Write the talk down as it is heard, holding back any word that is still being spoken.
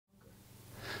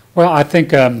Well, I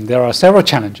think there are several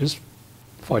challenges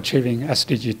for achieving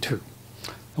SDG 2.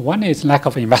 One is lack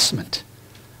of investment.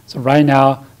 So right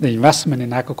now, the investment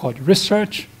in agriculture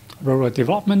research, rural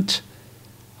development,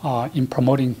 in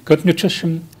promoting good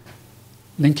nutrition,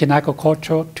 linking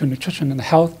agriculture to nutrition and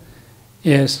health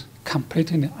is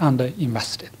completely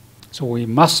underinvested. So we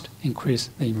must increase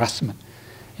the investment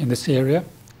in this area,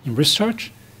 in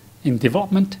research, in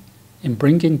development, in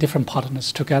bringing different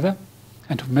partners together,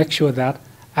 and to make sure that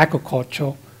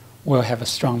agriculture will have a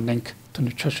strong link to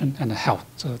nutrition and health.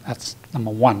 So that's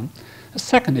number one. The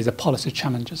second is the policy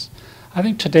challenges. I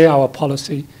think today our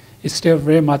policy is still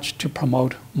very much to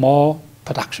promote more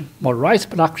production, more rice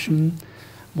production,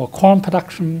 more corn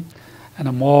production,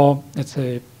 and more, let's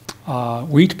say,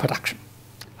 wheat production.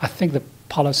 I think the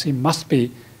policy must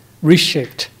be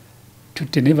reshaped to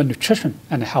deliver nutrition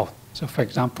and health. So for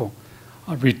example,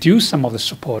 reduce some of the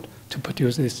support to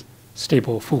produce these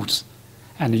stable foods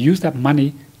and use that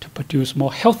money to produce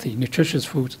more healthy, nutritious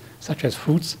foods such as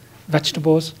fruits,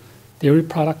 vegetables, dairy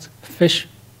products, fish,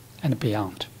 and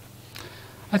beyond.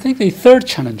 I think the third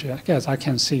challenge, as I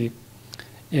can see,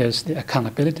 is the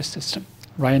accountability system.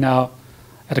 Right now,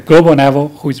 at a global level,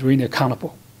 who is really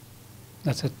accountable?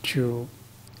 That's to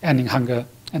ending hunger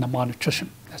and malnutrition.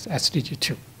 That's SDG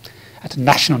 2. At the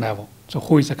national level, so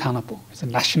who is accountable? Is it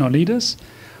national leaders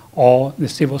or the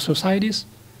civil societies?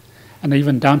 And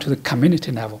even down to the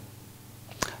community level.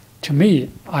 To me,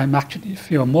 I'm actually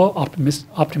feel more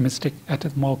optimistic at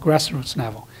the more grassroots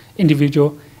level,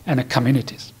 individual and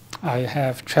communities. I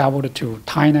have traveled to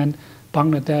Thailand,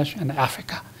 Bangladesh, and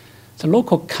Africa. The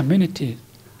local community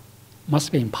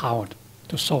must be empowered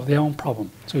to solve their own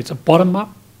problem. So it's a bottom-up.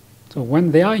 So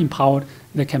when they are empowered,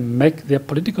 they can make their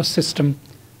political system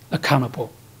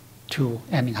accountable to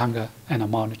ending hunger and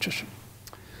malnutrition.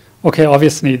 Okay,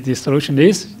 obviously the solution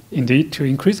is indeed to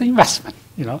increase the investment.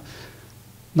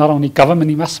 Not only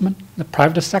government investment, the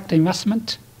private sector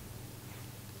investment,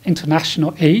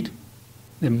 international aid,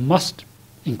 they must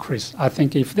increase. I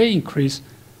think if they increase,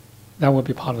 that will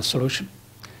be part of the solution.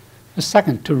 The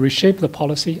second, to reshape the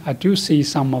policy, I do see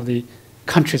some of the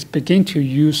countries begin to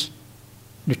use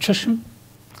nutrition,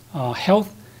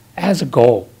 health as a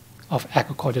goal of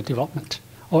agriculture development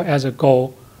or as a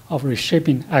goal of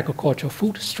reshaping agricultural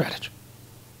food strategy,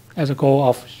 as a goal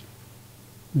of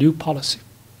new policy.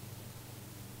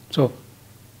 So,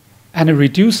 and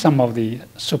reduce some of the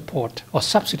support or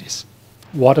subsidies,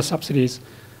 water subsidies,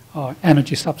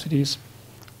 energy subsidies,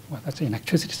 that's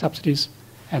electricity subsidies,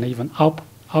 and even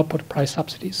output price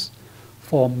subsidies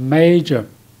for major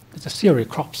cereal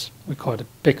crops. We call it the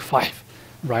big five: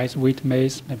 rice, wheat,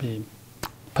 maize, maybe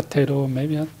potato,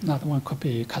 maybe another one could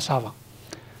be cassava.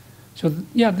 So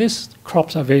yeah, these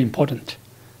crops are very important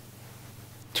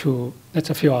to, let's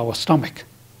say, fill our stomach,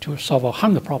 to solve our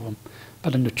hunger problem.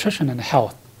 But the nutrition and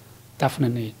health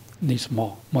definitely needs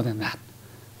more than that.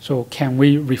 So can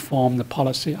we reform the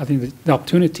policy? I think the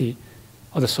opportunity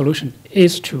or the solution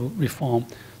is to reform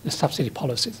the subsidy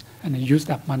policies and use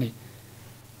that money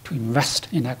to invest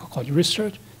in agriculture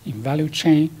research, in value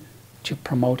chain, to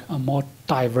promote a more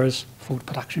diverse food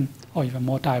production or even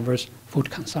more diverse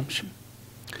food consumption.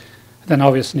 Then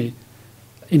obviously,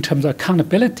 in terms of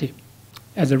accountability,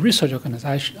 as a research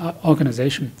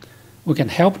organization, we can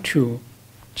help to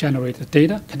generate the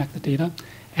data, connect the data,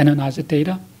 analyze the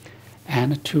data,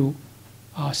 and to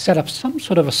set up some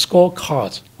sort of a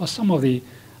scorecard or some of the,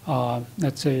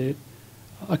 let's say,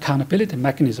 accountability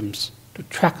mechanisms to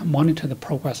track and monitor the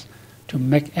progress to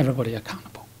make everybody accountable.